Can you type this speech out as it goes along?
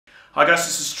Hi guys,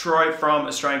 this is Troy from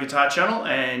Australian Guitar Channel,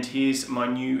 and here's my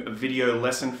new video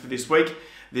lesson for this week.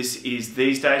 This is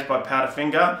These Days by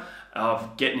Powderfinger.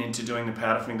 Of getting into doing the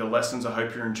Powderfinger lessons. I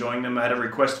hope you're enjoying them. I had a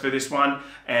request for this one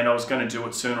and I was going to do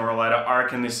it sooner or later. I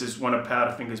reckon this is one of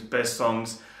Powderfinger's best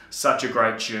songs. Such a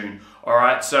great tune.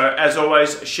 Alright, so as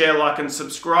always, share, like and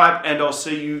subscribe, and I'll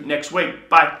see you next week.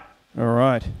 Bye.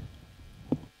 Alright,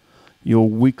 your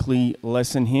weekly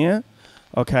lesson here.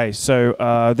 Okay,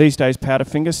 so These Days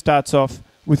Powderfinger starts off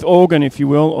with organ, if you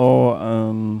will, or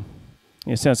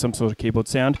yeah, sounds some sort of keyboard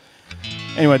sound.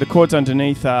 Anyway, the chords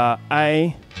underneath are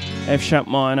A, F sharp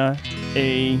minor,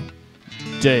 E,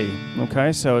 D.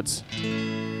 Okay, so it's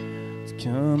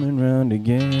coming round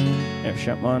again. F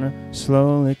sharp minor,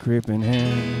 slowly creeping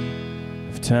in,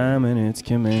 of time and its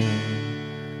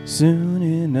command. Soon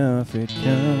enough it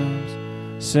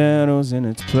comes, settles in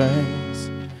its place,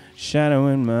 shadow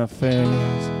in my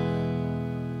face,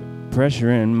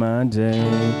 pressure in my day.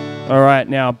 Alright,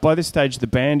 now by this stage the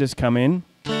band has come in.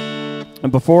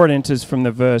 And before it enters from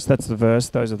the verse, that's the verse,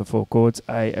 those are the four chords,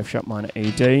 A, F sharp minor, E,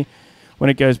 D.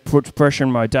 When it goes, puts pressure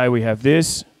in my day, we have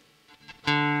this.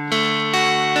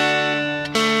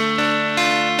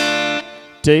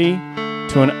 D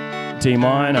to an D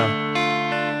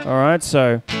minor. Alright,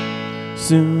 so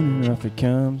soon enough it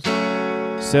comes,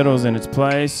 settles in its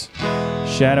place,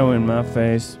 shadow in my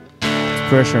face, puts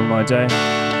pressure in my day.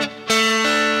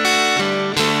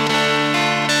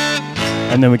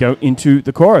 And then we go into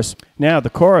the chorus. Now, the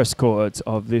chorus chords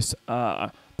of this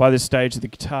are, by this stage, the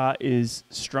guitar is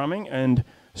strumming, and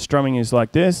strumming is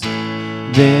like this.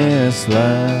 This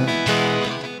love.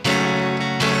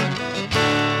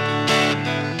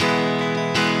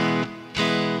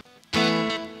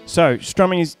 So,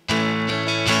 strumming is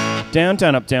down,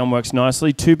 down, up, down works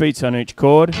nicely. 2 beats on each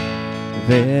chord.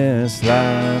 This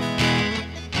love.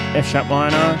 F sharp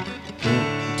minor,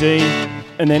 D,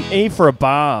 and then E for a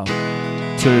bar.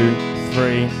 2,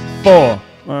 3, 4.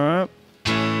 Alright.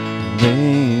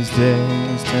 These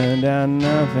days turned out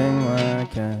nothing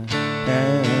like I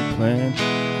had planned.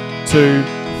 2,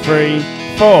 3,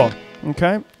 4.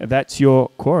 Okay, that's your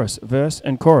chorus, verse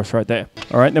and chorus right there.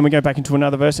 Alright, then we go back into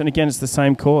another verse, and again it's the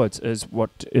same chords as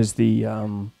what is the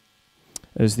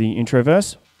intro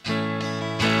verse.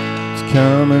 It's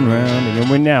coming round again.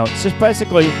 We're now, it's just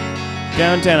basically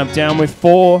down, down, up, down with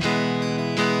 4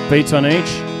 beats on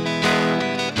each.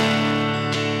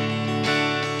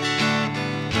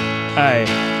 A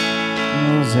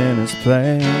was in its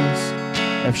place,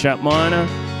 F sharp minor,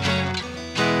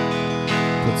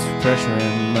 puts pressure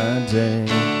in my day.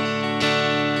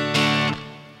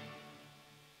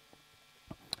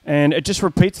 And it just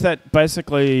repeats that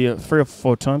basically 3 or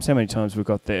 4 times. How many times we've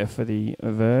got there for the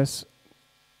verse?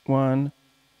 1,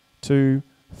 2,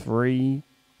 3,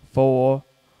 4.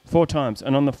 4 times.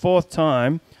 And on the 4th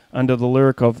time, under the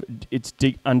lyric of it's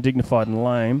undignified and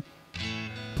lame,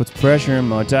 puts pressure in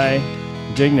my day,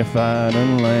 dignified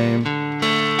and lame.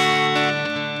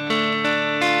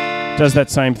 Does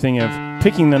that same thing of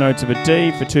picking the notes of a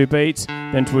D for 2 beats,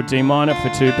 then to a D minor for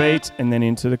 2 beats, and then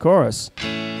into the chorus.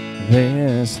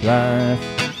 This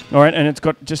life. Alright, and it's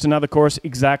got just another chorus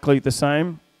exactly the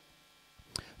same.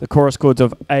 The chorus chords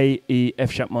of A, E,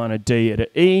 F sharp minor, D at an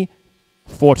E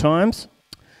 4 times.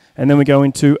 And then we go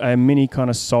into a mini kind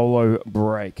of solo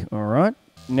break. Alright.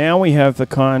 Now we have the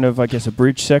kind of, I guess, a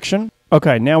bridge section.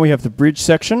 Okay, now we have the bridge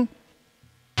section,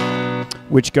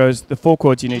 which goes, the 4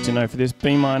 chords you need to know for this,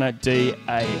 B minor, D,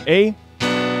 A, E.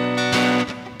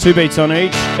 2 beats on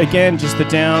each. Again, just the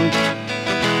down,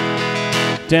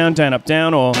 down, down, up,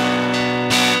 down, or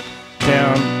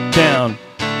down, down.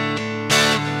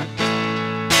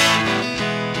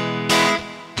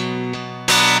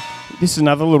 This is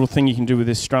another little thing you can do with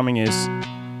this strumming is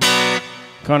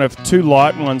kind of 2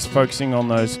 light ones focusing on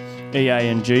those E, A,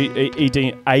 and G,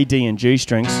 A, D, and G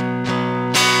strings,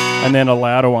 and then a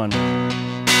louder one.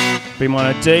 B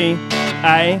minor, D,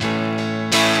 A,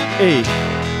 E.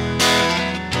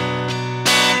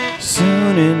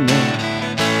 Soon enough.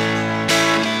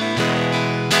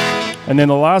 And then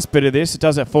the last bit of this, it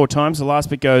does that 4 times. The last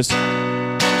bit goes,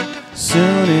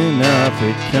 soon enough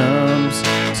it comes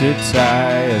to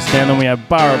tie us down. Then we have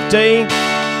bar of D,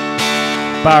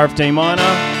 bar of D minor.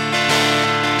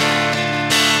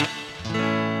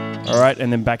 Alright,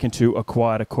 and then back into a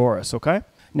quieter chorus, okay?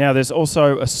 Now there's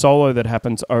also a solo that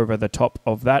happens over the top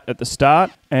of that at the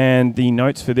start, and the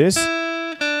notes for this: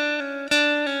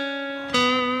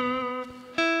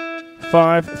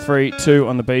 5, 3, 2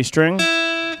 on the B string,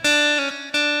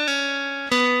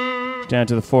 down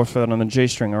to the 4th fret on the G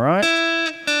string, alright?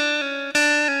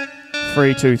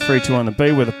 3, 2, 3, 2 on the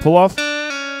B with a pull off.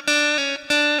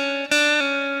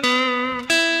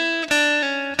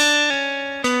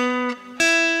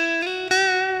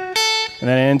 And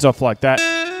then it ends off like that.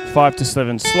 5 to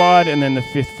 7 slide, and then the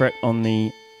 5th fret on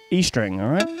the E string, all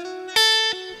right?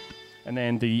 And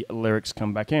then the lyrics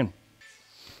come back in.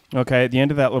 Okay, at the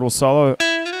end of that little solo,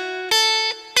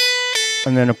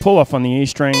 and then a pull off on the E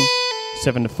string,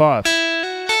 7 to 5.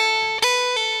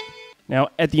 Now,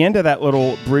 at the end of that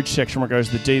little bridge section where it goes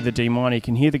the D minor, you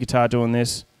can hear the guitar doing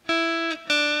this.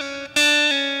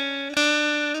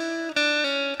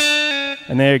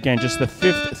 And there again, just the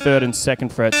 5th, 3rd, and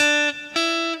 2nd frets.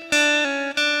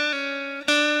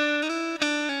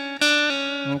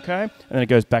 Okay, and then it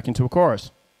goes back into a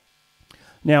chorus.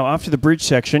 Now, after the bridge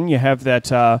section, you have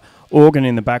that organ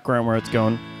in the background where it's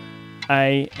going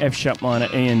A, F sharp minor,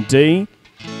 E, and D.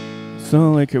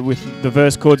 So like with the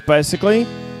verse chords basically,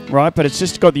 right? But it's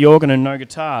just got the organ and no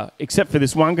guitar, except for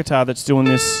this one guitar that's doing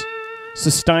this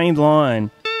sustained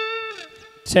line.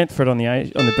 10th fret on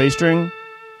the B string,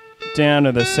 down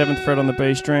to the 7th fret on the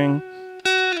B string,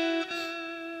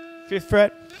 5th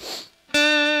fret,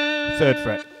 3rd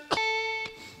fret.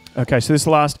 Okay, so this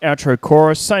last outro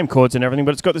chorus, same chords and everything,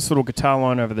 but it's got this little guitar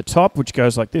line over the top, which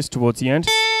goes like this towards the end.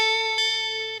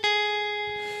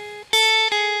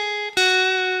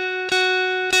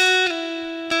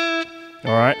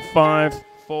 All right, 5,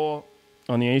 4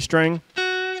 on the E string,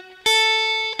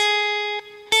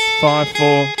 5,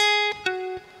 4,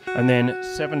 and then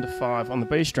 7 to 5 on the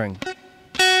B string.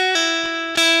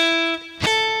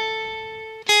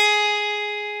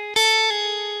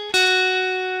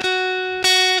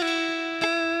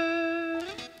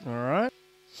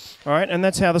 All right, and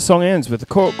that's how the song ends, with the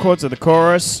chords of the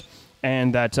chorus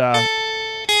and that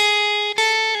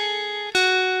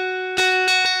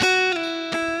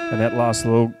last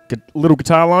little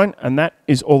guitar line, and that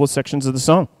is all the sections of the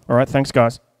song. All right, thanks,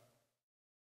 guys.